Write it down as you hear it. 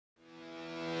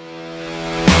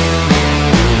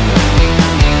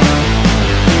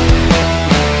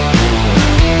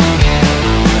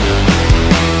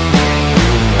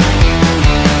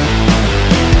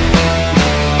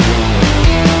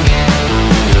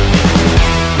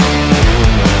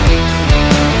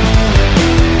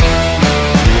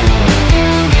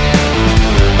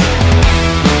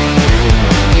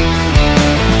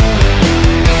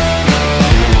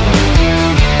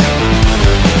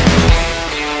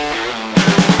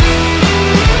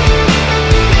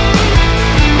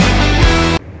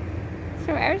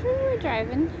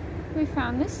we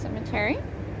found this cemetery.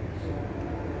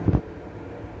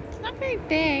 It's not very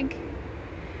big.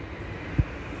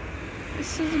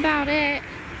 This is about it.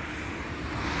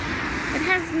 It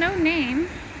has no name.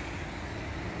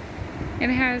 It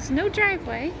has no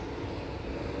driveway.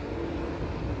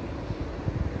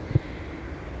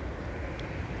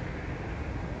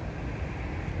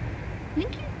 I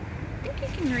think you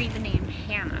can read the name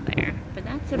Hannah there, but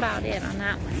that's about it on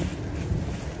that one.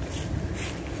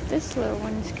 This little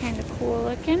one's kind of cool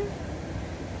looking.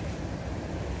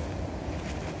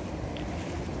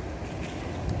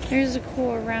 There's a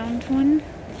cool round one.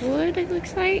 Wood, it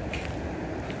looks like.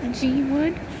 G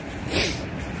wood.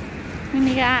 And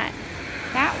you got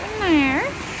that one there.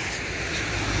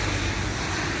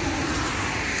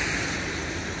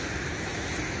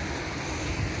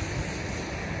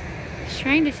 I was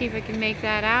trying to see if I can make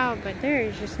that out, but there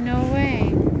is just no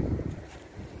way.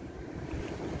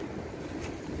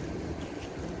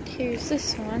 Here's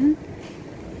this one.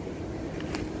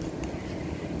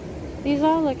 These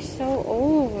all look so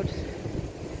old.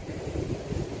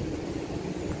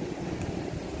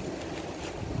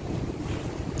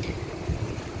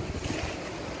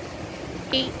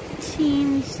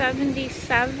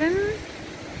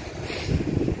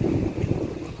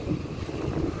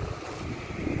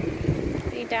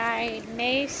 $1877. He died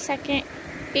May 2nd,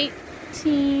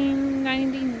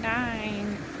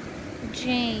 1899.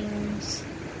 James.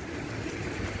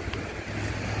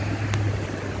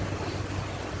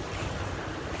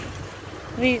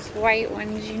 These white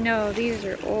ones, you know, these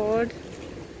are old.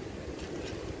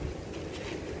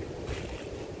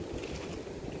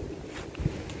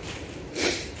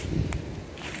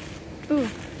 Ooh.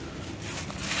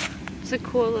 It's a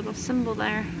cool little symbol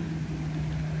there.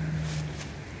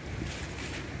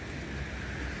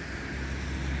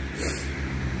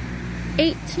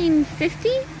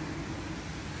 $1850?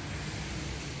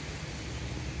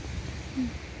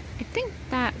 I think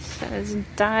that says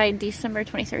died December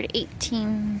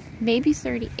 23rd, maybe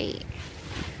 38.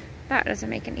 That doesn't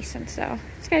make any sense though.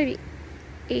 It's gotta be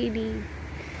 80,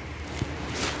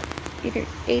 either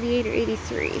 88 or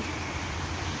 83.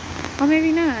 Oh,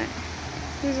 maybe not.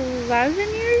 He was 11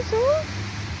 years old?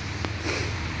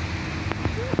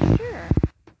 I'm not sure.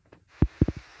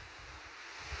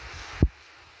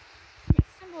 This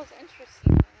symbol is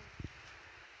interesting though.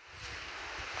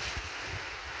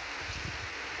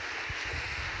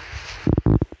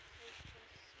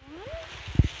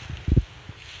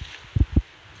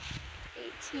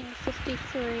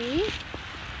 1853.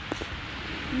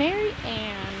 Mary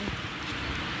Ann.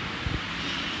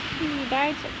 She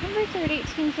died September 3rd,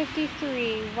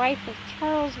 1853. Wife of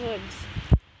Charles Woods.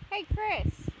 Hey,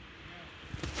 Chris.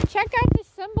 Check out the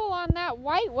symbol on that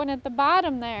white one at the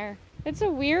bottom there. It's a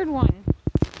weird one.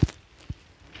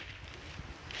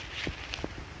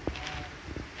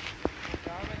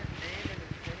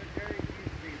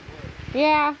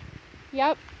 Yeah.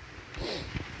 Yep.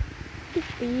 Look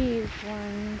at these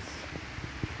ones.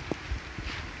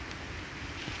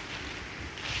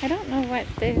 I don't know what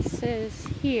this is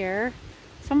here.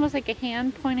 It's almost like a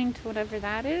hand pointing to whatever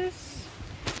that is.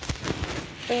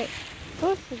 But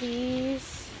both of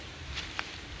these,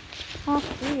 all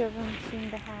three of them seem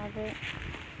to have it.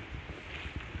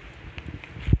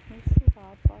 Let's see if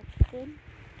Bob did.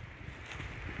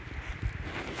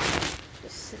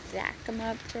 Just stack them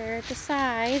up there at the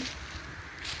side.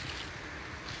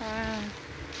 Wow.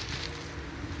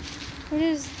 What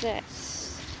is this?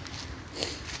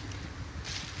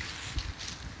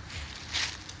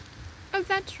 A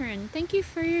veteran. Thank you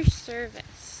for your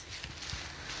service.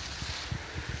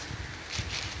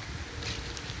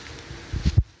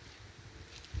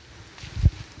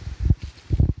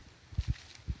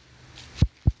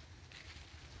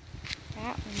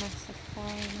 That one must have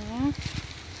fallen off.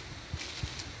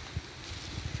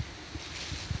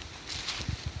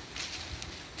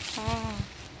 Wow.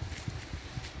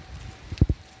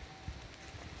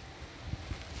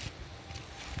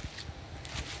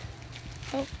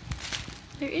 Oh,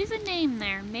 there is a name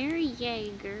there. Mary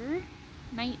Yeager,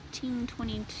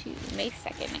 1922. May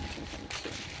 2nd, 1922.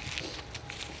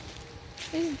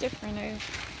 This is different. I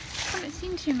haven't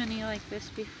seen too many like this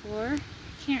before.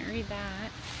 Can't read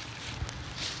that.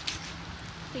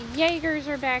 The Yeagers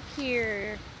are back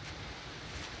here.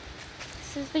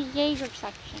 This is the Yeager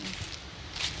section.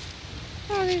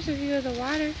 Oh, there's a view of the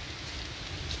water.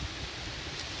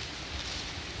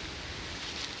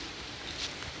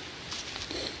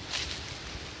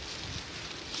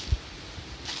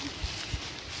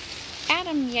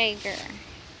 Adam Yeager.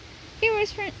 He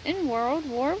was in World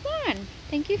War I.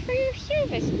 Thank you for your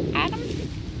service, Adam.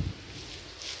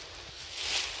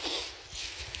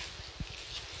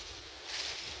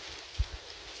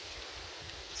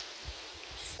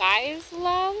 guys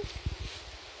love.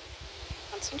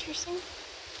 That's interesting.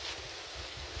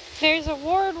 There's a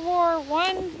World War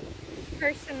I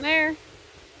person there.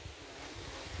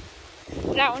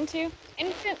 That one too.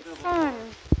 Infant son.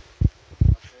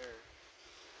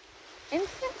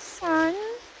 Infant son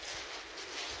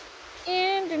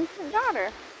and infant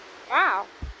daughter. Wow.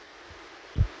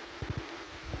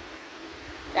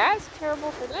 That's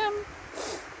terrible for them.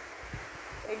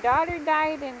 Their daughter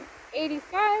died in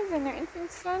 85 and their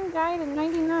infant son died in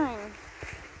 99.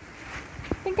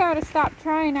 I think I would have stopped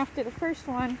trying after the first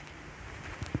one.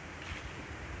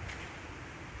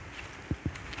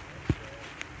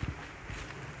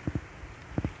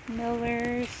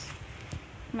 Millers.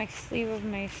 My sleeve of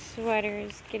my sweater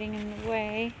is getting in the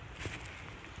way.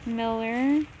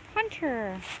 Miller.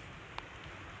 Hunter.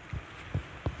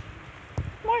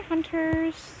 More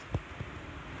hunters.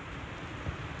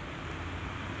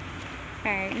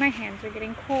 Alright, my hands are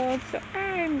getting cold, so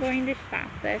I'm going to stop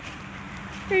this.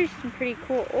 There's some pretty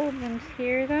cool old ones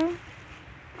here, though.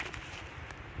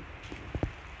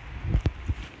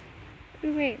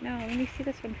 Ooh, wait, no, let me see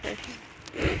this one first.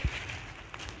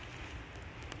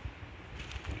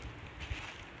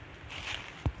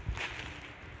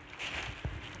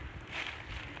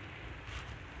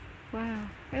 Wow,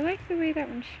 I like the way that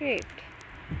one's shaped.